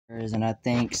And I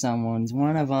think someone's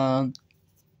one of them.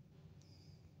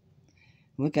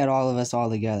 Look at all of us all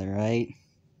together, right?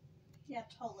 Yeah,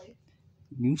 totally.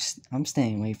 I'm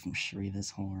staying away from Sheree this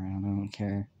whole round. I don't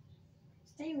care.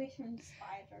 Stay away from the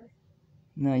spider.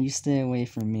 No, you stay away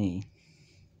from me.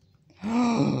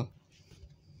 Alright.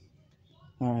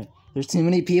 There's too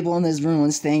many people in this room.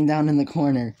 I'm staying down in the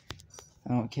corner.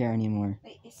 I don't care anymore.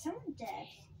 Wait, is someone dead?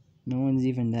 No one's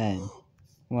even dead.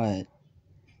 What?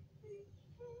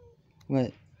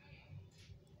 What?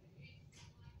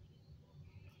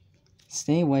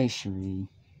 Stay away, Sheree. You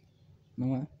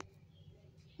know what?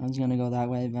 I was gonna go that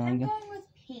way, but I'm going with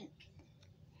pink.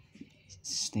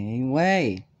 Stay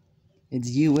away. It's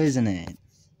you, isn't it?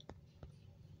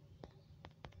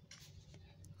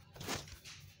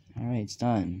 Alright, it's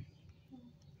done.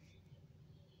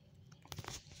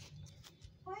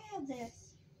 Why have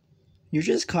this? You're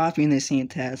just copying the same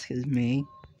task as me.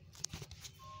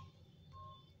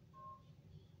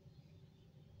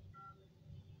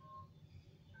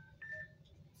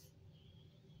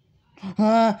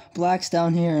 Black's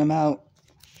down here. I'm out.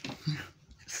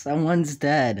 Someone's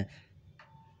dead.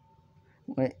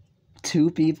 Wait,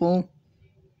 2 people?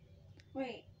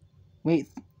 Wait,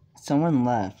 someone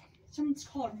left. Someone's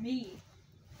called me.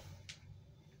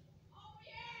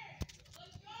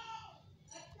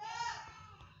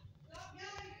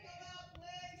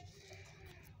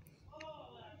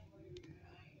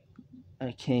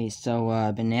 Okay,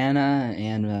 so Banana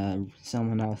and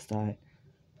someone else died.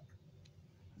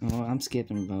 Oh, I'm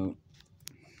skipping vote.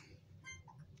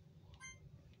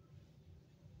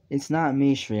 It's not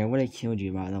me, Shree. I would have killed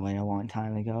you, by the way, a long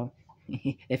time ago.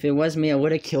 If it was me, I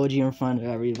would have killed you in front of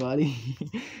everybody.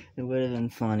 It would have been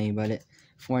funny, but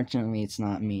fortunately, it's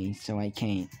not me, so I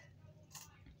can't.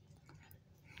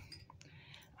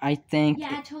 I think...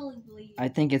 Yeah, I totally believe you. I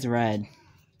think it's red.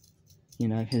 You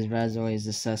know, because red's always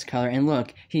the sus color. And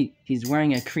look, he's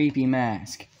wearing a creepy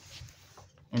mask.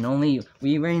 And we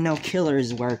already know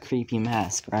killers wear a creepy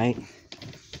mask, right?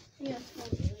 Yeah,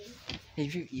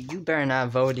 totally. You better not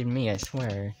voted me, I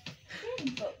swear.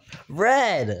 Vote.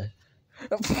 Red!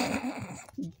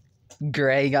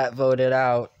 Gray got voted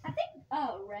out. I think,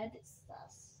 red is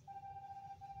sus.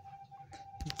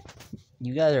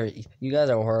 You guys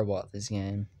are horrible at this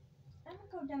game. I'm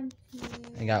gonna go down here.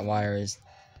 I got wires.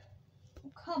 Oh,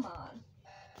 come on.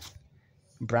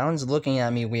 Brown's looking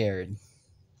at me weird.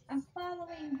 I'm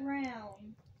following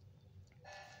Brown.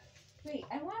 Wait,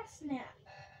 I want a snap.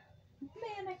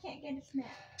 Man, I can't get a snap.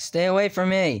 Stay away from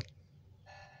me!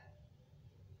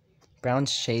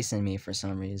 Brown's chasing me for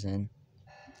some reason.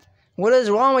 What is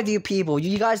wrong with you people?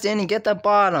 You guys didn't get the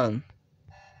bottom.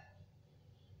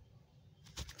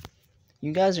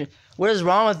 You guys are... What is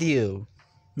wrong with you?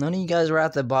 None of you guys were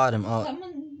at the bottom. Oh,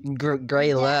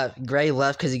 Gray left. Gray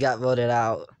left because he got voted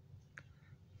out.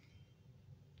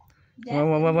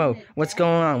 Whoa. What's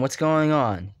going on? What's going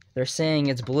on? They're saying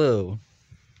it's blue.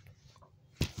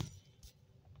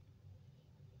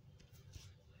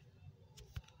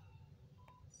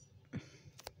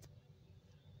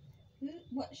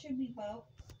 What should we vote?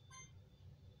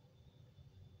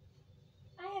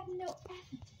 I have no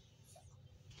evidence.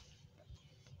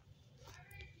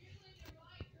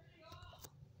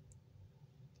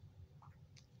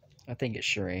 I think it's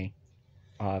Sheree.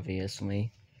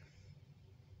 Obviously.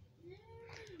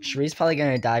 Sheree's probably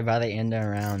gonna die by the end of the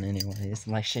round anyways.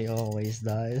 Like she always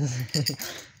does.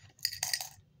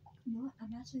 No,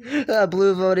 I'm actually...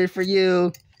 Blue voted for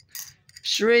you.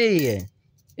 Sheree!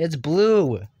 It's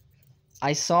blue.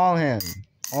 I saw him.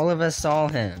 All of us saw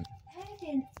him. I didn't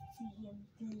see him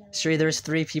below. Sheree, there's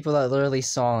 3 people that literally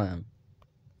saw him.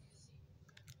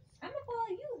 I'm gonna follow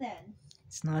you then.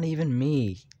 It's not even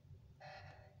me.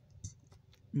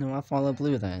 No, I'll follow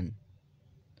blue then.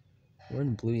 Where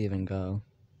did blue even go?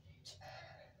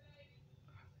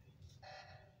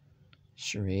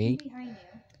 Sheree? I'm behind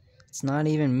you. It's not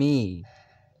even me.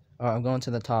 Oh, I'm going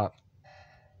to the top.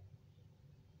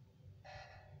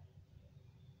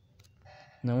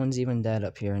 No one's even dead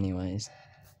up here anyways.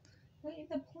 Wait,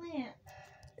 the plant.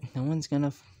 No one's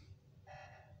gonna...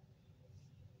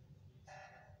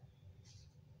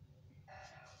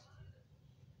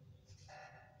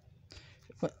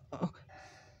 What? Oh.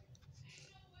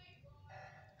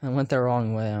 I went the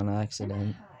wrong way on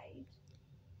accident.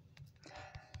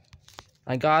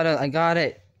 I got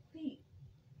it. Wait,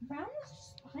 Brown was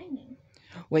just behind me.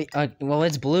 Wait, well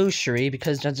it's blue, Sheree,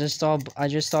 because I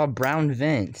just saw brown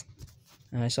vent.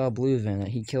 And I saw blue vent.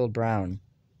 He killed Brown.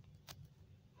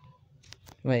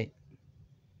 Wait.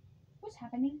 What's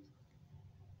happening?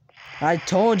 I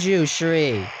told you,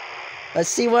 Sheree. Let's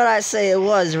see what I say it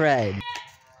was red.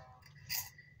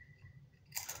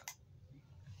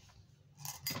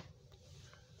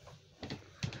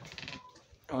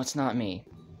 Oh, it's not me.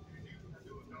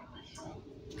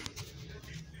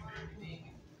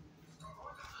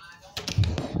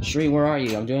 Shree, where are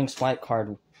you? I'm doing swipe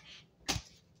card.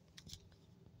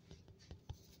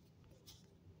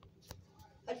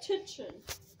 Attention,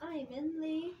 I'm in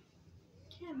the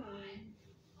camera room.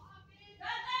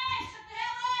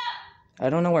 I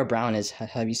don't know where Brown is.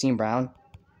 Have you seen Brown?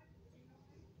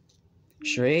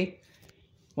 Shree?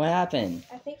 What happened?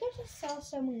 I think I just saw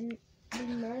someone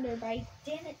being murdered, but I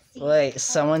didn't see. Wait,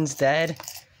 someone's dead?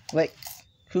 Wait,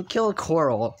 who killed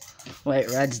Coral? Wait,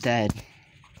 Red's dead.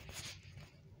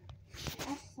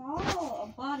 I saw a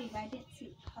body, but I didn't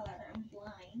see the color. I'm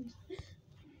blind.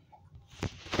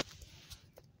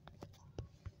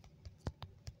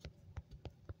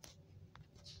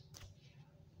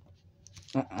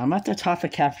 I'm at the top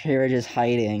of cafeteria just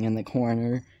hiding in the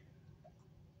corner.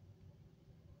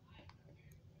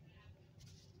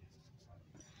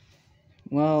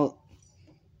 Well,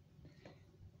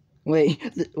 wait,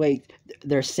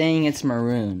 they're saying it's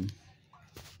maroon.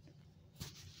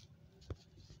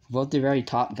 Vote the very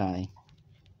top guy.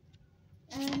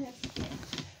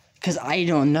 Cause I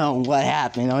don't know what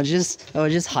happened. I was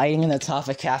just hiding in the top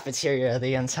of cafeteria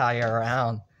the entire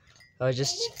round.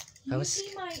 See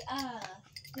my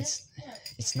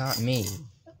It's not me.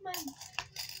 Look at mine.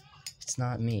 It's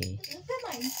not me. Look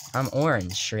at mine. I'm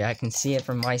orange, Shree. I can see it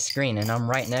from my screen, and I'm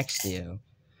right next to you.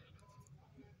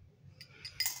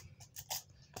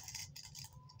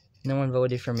 No one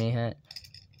voted for me yet.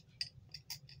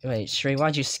 Wait, Shree,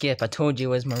 why'd you skip? I told you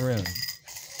it was maroon.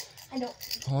 I don't.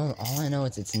 All I know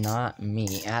is it's not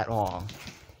me at all.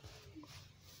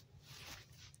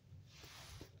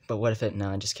 But what if it?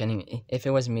 No, just kidding. If it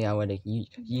was me, I would've. You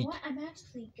know what? I'm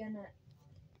actually gonna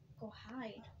go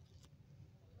hide.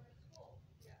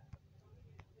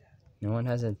 No one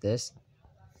has it. This.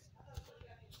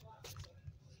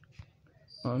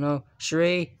 Oh no,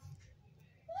 Shree.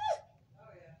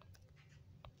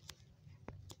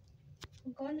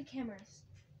 I'm going to cameras.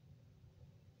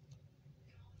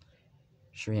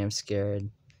 Shree, I'm scared.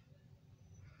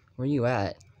 Where you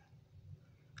at?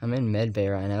 I'm in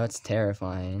Medbay right now. It's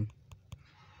terrifying.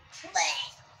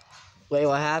 Wait,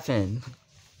 what happened?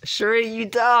 Shree, you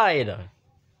died.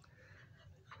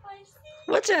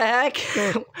 What the heck?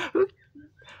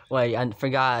 Wait, I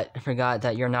forgot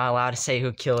that you're not allowed to say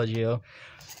who killed you.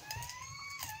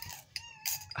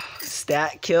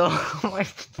 Stat kill. Oh my.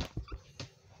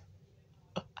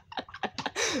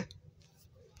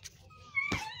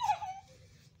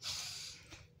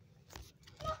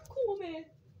 Not cool, man.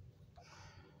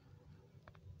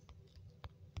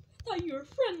 I thought you were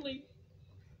friendly.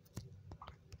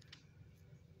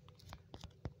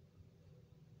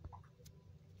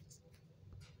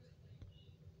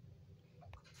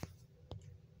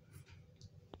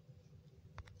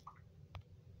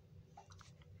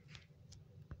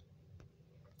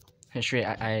 Shree,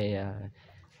 I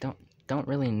don't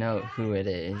really know who it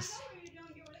is.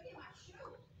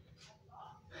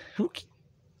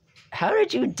 How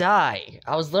did you die?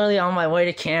 I was literally on my way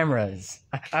to cameras.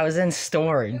 I was in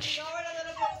storage. I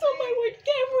was on my way to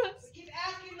cameras. Keep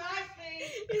asking nice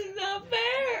things. It's not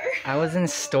fair. I was in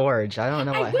storage. I don't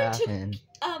know what happened.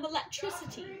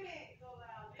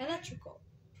 Electrical.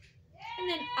 And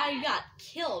then I got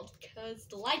killed because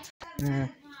the lights.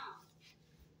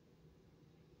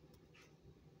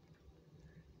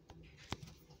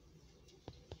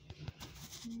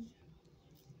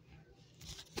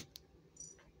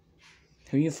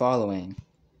 Who are you following?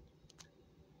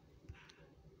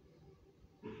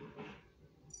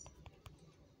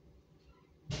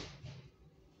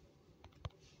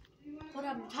 Hold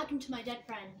up, I'm talking to my dead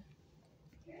friend.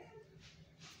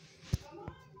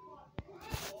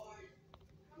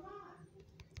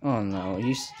 Oh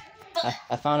no,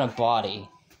 I found a body.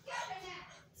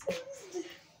 Hey,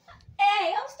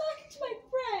 I was talking to my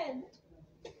friend.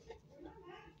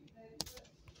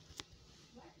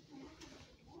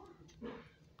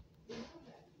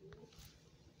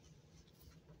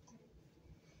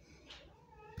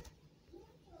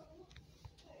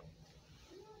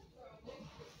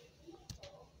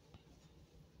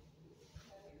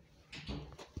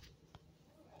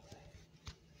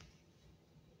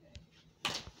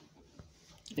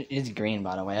 It's green,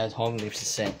 by the way. I was hoping to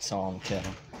sit, so I'm kill.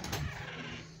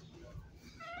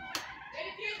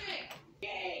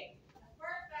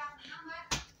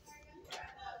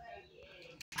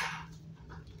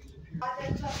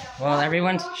 Well,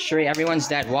 everyone's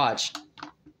dead. Watch.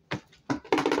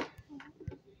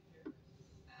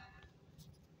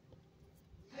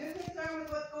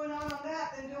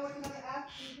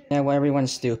 Yeah, well,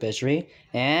 everyone's stupid, Shree.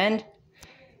 And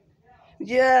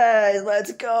Yeah,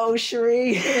 let's go,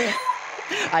 Shree.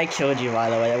 I killed you, by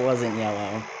the way. It wasn't yellow.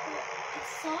 I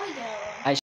saw yellow. I